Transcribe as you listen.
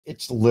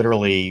it's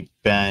literally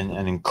been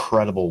an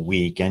incredible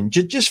week. And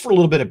just for a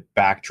little bit of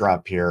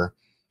backdrop here,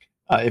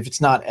 if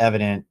it's not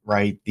evident,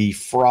 right, the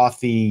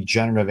frothy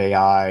generative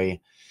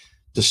AI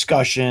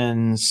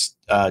discussions,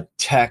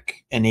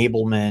 tech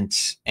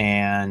enablement,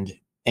 and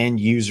end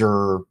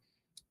user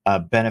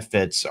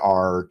benefits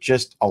are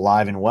just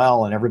alive and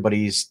well, and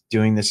everybody's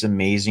doing this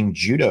amazing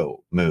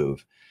judo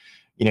move.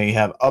 You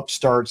have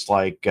upstarts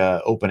like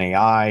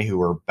OpenAI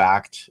who are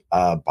backed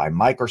by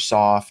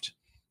Microsoft.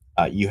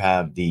 You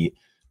have the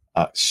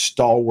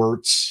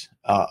stalwarts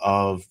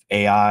of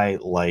AI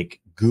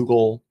like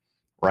Google,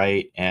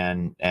 right,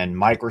 and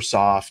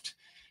Microsoft.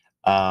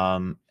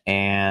 And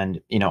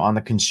on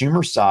the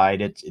consumer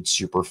side, it's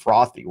super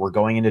frothy. We're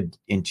going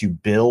into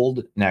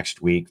Build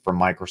next week from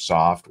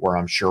Microsoft, where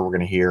I'm sure we're going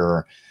to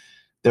hear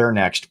their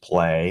next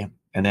play.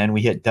 And then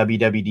we hit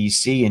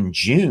WWDC in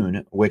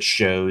June, which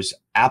shows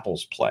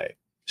Apple's play.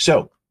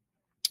 So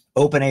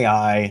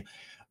OpenAI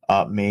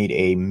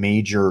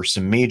made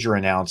some major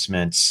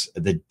announcements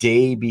the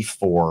day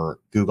before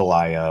Google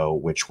I/O,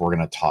 which we're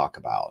going to talk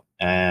about.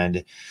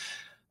 And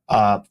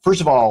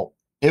first of all,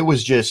 it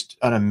was just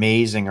an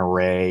amazing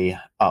array,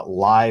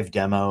 live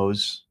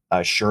demos.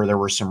 Sure, there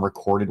were some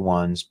recorded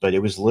ones, but it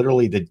was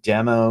literally the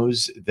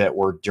demos that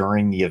were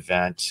during the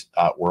event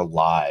were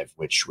live,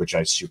 which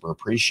I super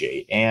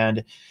appreciate.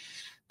 And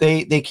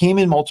they came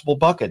in multiple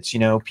buckets.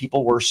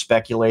 People were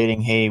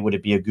speculating, hey, would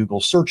it be a Google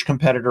search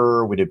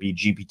competitor? Would it be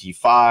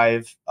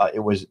GPT-5? It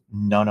was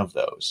none of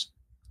those.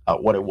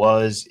 What it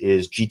was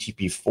is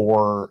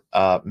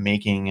GPT-4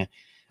 making.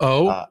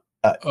 Well,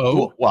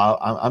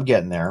 I'm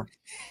getting there.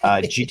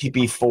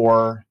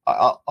 GTP4.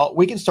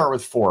 We can start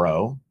with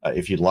 4.0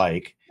 if you'd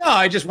like. No,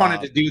 I just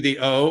wanted to do the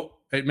O.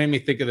 It made me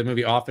think of the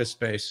movie Office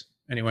Space.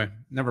 Anyway,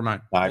 never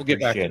mind. We'll get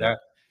back to that.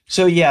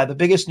 So yeah, the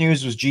biggest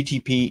news was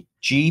GPT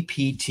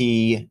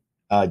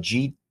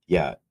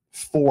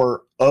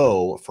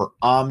 4.0 for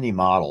Omni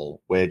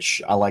model,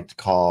 which I like to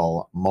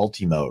call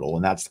multimodal,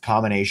 and that's the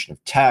combination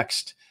of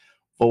text,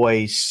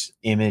 voice,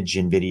 image,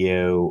 and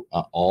video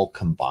all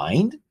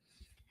combined.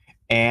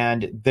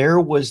 And there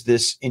was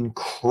this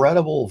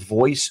incredible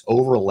voice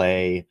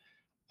overlay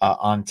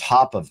on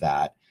top of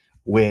that,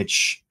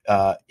 which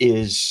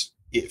is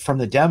from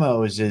the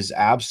demos is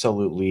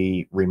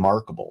absolutely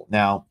remarkable.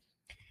 Now,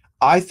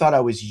 I thought I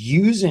was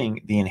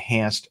using the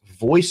enhanced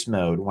voice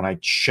mode when I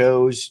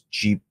chose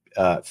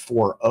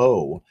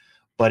 4.0,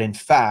 but in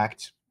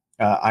fact,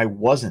 I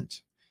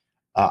wasn't.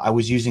 I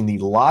was using the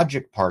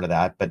logic part of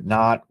that, but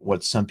not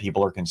what some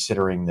people are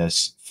considering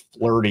this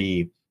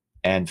flirty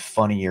and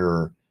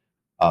funnier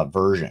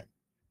version.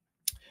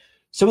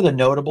 Some of the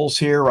notables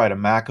here, right? A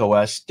Mac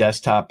OS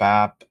desktop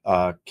app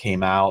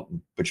came out,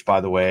 which,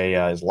 by the way,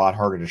 is a lot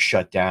harder to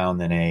shut down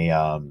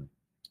than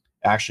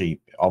actually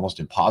almost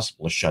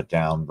impossible to shut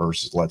down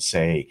versus, let's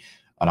say,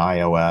 an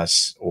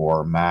iOS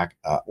or Mac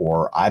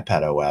or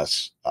iPad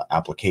OS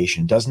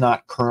application. Does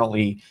not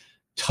currently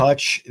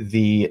touch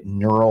the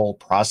neural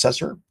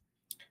processor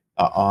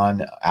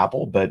on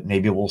Apple, but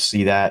maybe we'll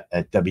see that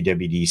at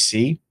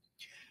WWDC.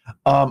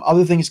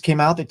 Other things came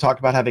out. They talked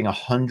about having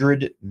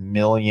 100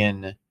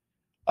 million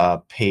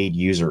paid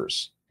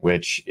users,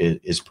 which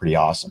is pretty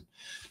awesome.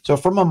 So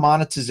from a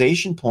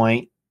monetization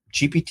point,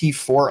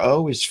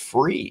 GPT-4.0 is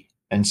free,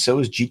 and so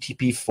is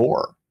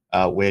GTP-4,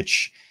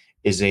 which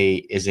is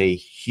a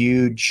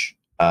huge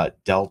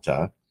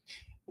delta.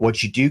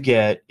 What you do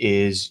get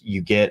is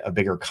you get a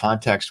bigger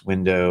context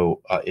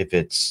window if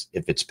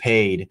it's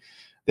paid.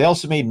 They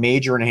also made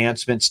major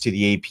enhancements to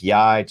the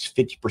API. It's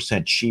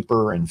 50%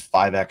 cheaper and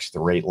 5x the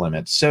rate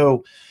limit.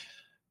 So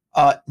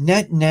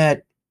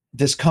net,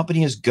 this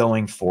company is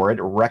going for it.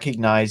 It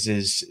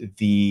recognizes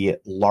the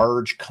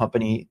large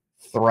company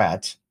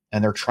threat,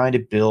 and they're trying to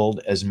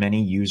build as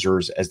many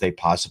users as they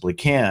possibly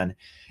can.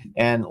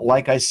 And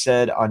like I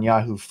said on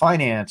Yahoo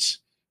Finance,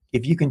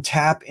 if you can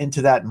tap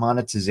into that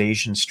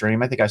monetization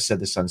stream, I think I said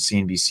this on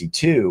CNBC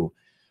too,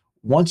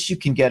 once you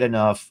can get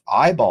enough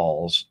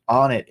eyeballs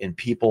on it and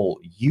people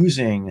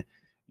using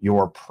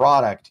your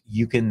product,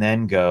 you can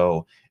then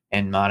go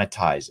and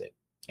monetize it.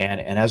 And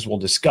as we'll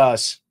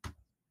discuss,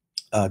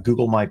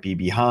 Google might be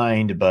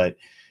behind, but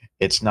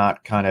it's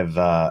not kind of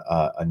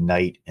a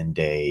night and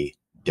day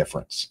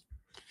difference.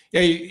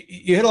 Yeah,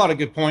 you hit a lot of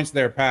good points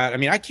there, Pat. I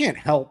mean, I can't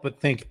help but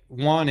think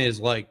one is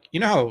like,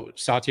 how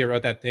Satya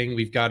wrote that thing,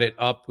 we've got it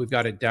up, we've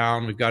got it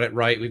down, we've got it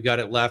right, we've got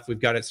it left,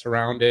 we've got it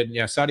surrounded.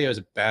 Yeah, Satya is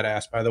a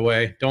badass, by the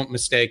way. Don't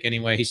mistake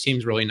anyway. He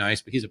seems really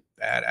nice, but he's a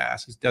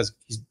badass. He's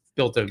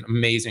built an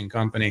amazing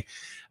company.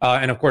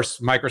 And of course,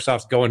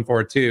 Microsoft's going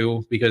for it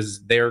too,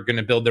 because they're going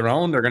to build their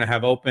own. They're going to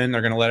have open. They're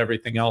going to let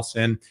everything else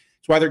in.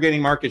 That's why they're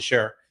getting market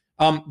share.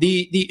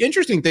 The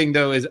interesting thing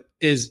though is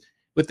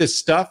with this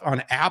stuff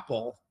on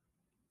Apple,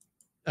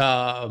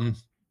 that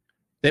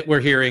we're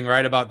hearing,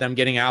 right, about them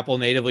getting Apple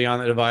natively on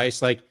the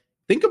device. Like,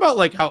 think about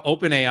like how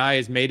OpenAI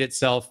has made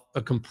itself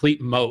a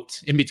complete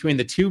moat in between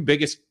the two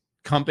biggest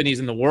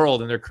companies in the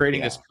world, and they're creating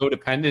this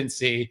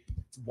codependency.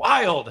 It's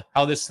wild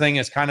how this thing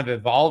is kind of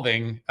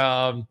evolving.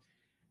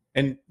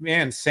 And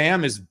man,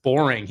 Sam is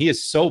boring. He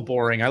is so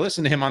boring. I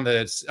listened to him on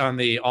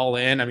the All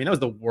In. I mean, that was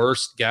the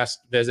worst guest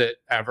visit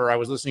ever. I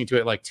was listening to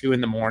it like 2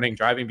 a.m,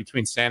 driving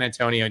between San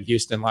Antonio and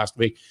Houston last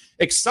week.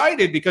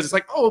 Excited because it's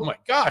like, oh my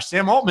gosh,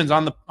 Sam Altman's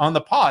on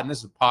the pod. And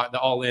this is the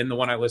All In, the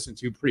one I listen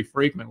to pretty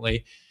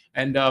frequently.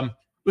 And it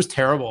was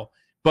terrible.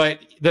 But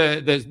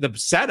the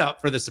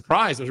setup for the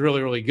surprise was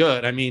really, really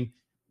good. I mean,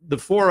 the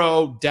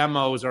 4.0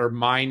 demos are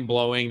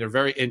mind-blowing. They're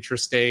very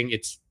interesting.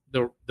 It's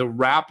the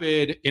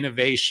rapid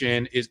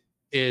innovation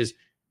is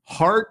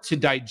hard to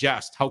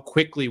digest how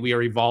quickly we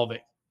are evolving.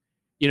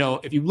 You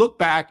know, if you look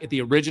back at the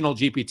original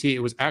GPT, it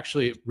was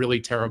actually really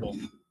terrible.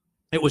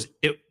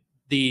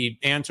 The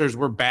answers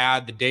were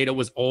bad, the data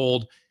was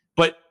old,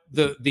 but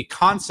the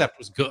concept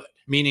was good,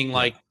 meaning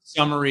like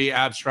summary,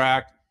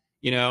 abstract,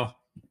 you know.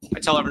 I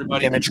tell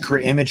everybody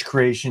image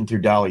creation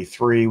through DALL-E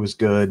 3 was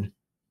good.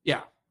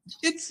 Yeah.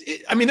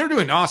 I mean, they're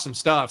doing awesome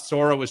stuff.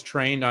 Sora was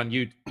trained on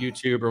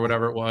YouTube or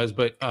whatever it was,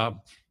 but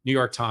New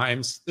York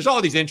Times. There's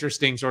all these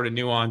interesting sort of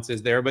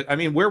nuances there. But I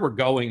mean, where we're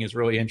going is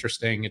really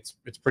interesting. It's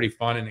pretty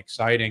fun and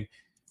exciting.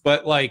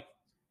 But like,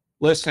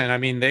 listen, I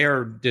mean, they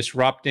are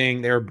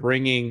disrupting. They're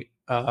bringing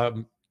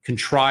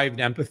contrived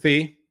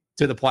empathy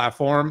to the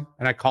platform,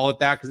 and I call it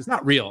that because it's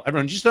not real.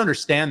 Everyone just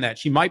understand that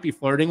she might be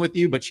flirting with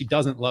you, but she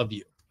doesn't love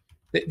you.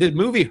 The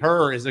movie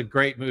Her is a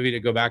great movie to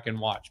go back and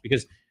watch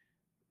because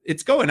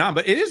it's going on,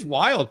 but it is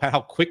wild how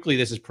quickly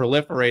this has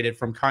proliferated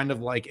from kind of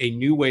like a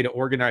new way to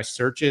organize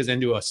searches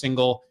into a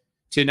single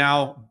to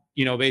now,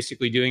 you know,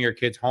 basically doing your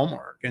kids'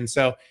 homework. And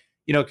so,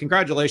 you know,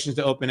 congratulations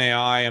to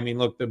OpenAI. I mean,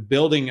 look, the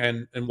building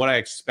and what I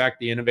expect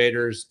the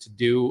innovators to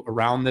do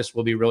around this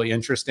will be really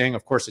interesting.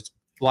 Of course, it's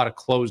a lot of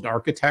closed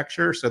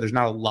architecture, so there's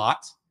not a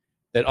lot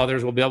that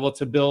others will be able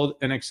to build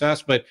and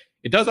access, but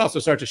it does also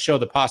start to show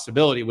the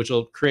possibility, which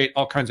will create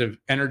all kinds of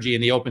energy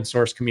in the open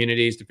source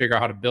communities to figure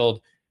out how to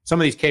build some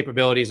of these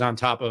capabilities on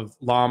top of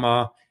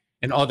Llama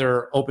and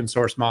other open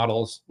source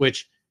models,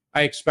 which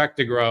I expect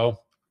to grow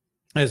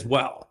as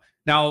well.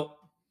 Now,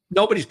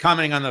 nobody's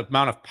commenting on the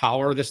amount of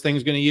power this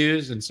thing's going to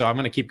use, and so I'm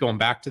going to keep going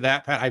back to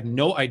that, Pat. I have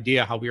no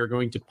idea how we are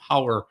going to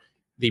power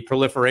the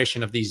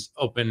proliferation of these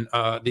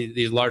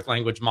these large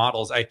language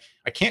models. I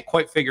can't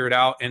quite figure it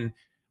out, and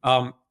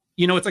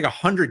you know, it's like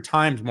 100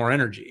 times more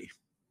energy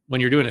when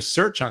you're doing a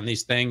search on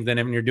these things than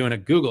when you're doing a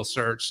Google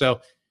search.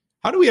 So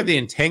how do we have the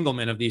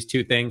entanglement of these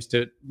two things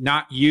to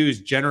not use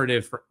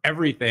generative for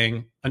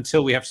everything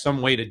until we have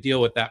some way to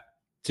deal with that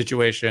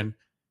situation?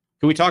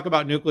 Can we talk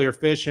about nuclear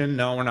fission?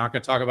 No, we're not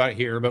going to talk about it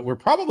here, but we're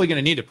probably going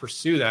to need to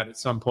pursue that at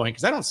some point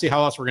because I don't see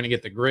how else we're going to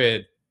get the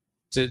grid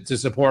to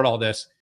support all this.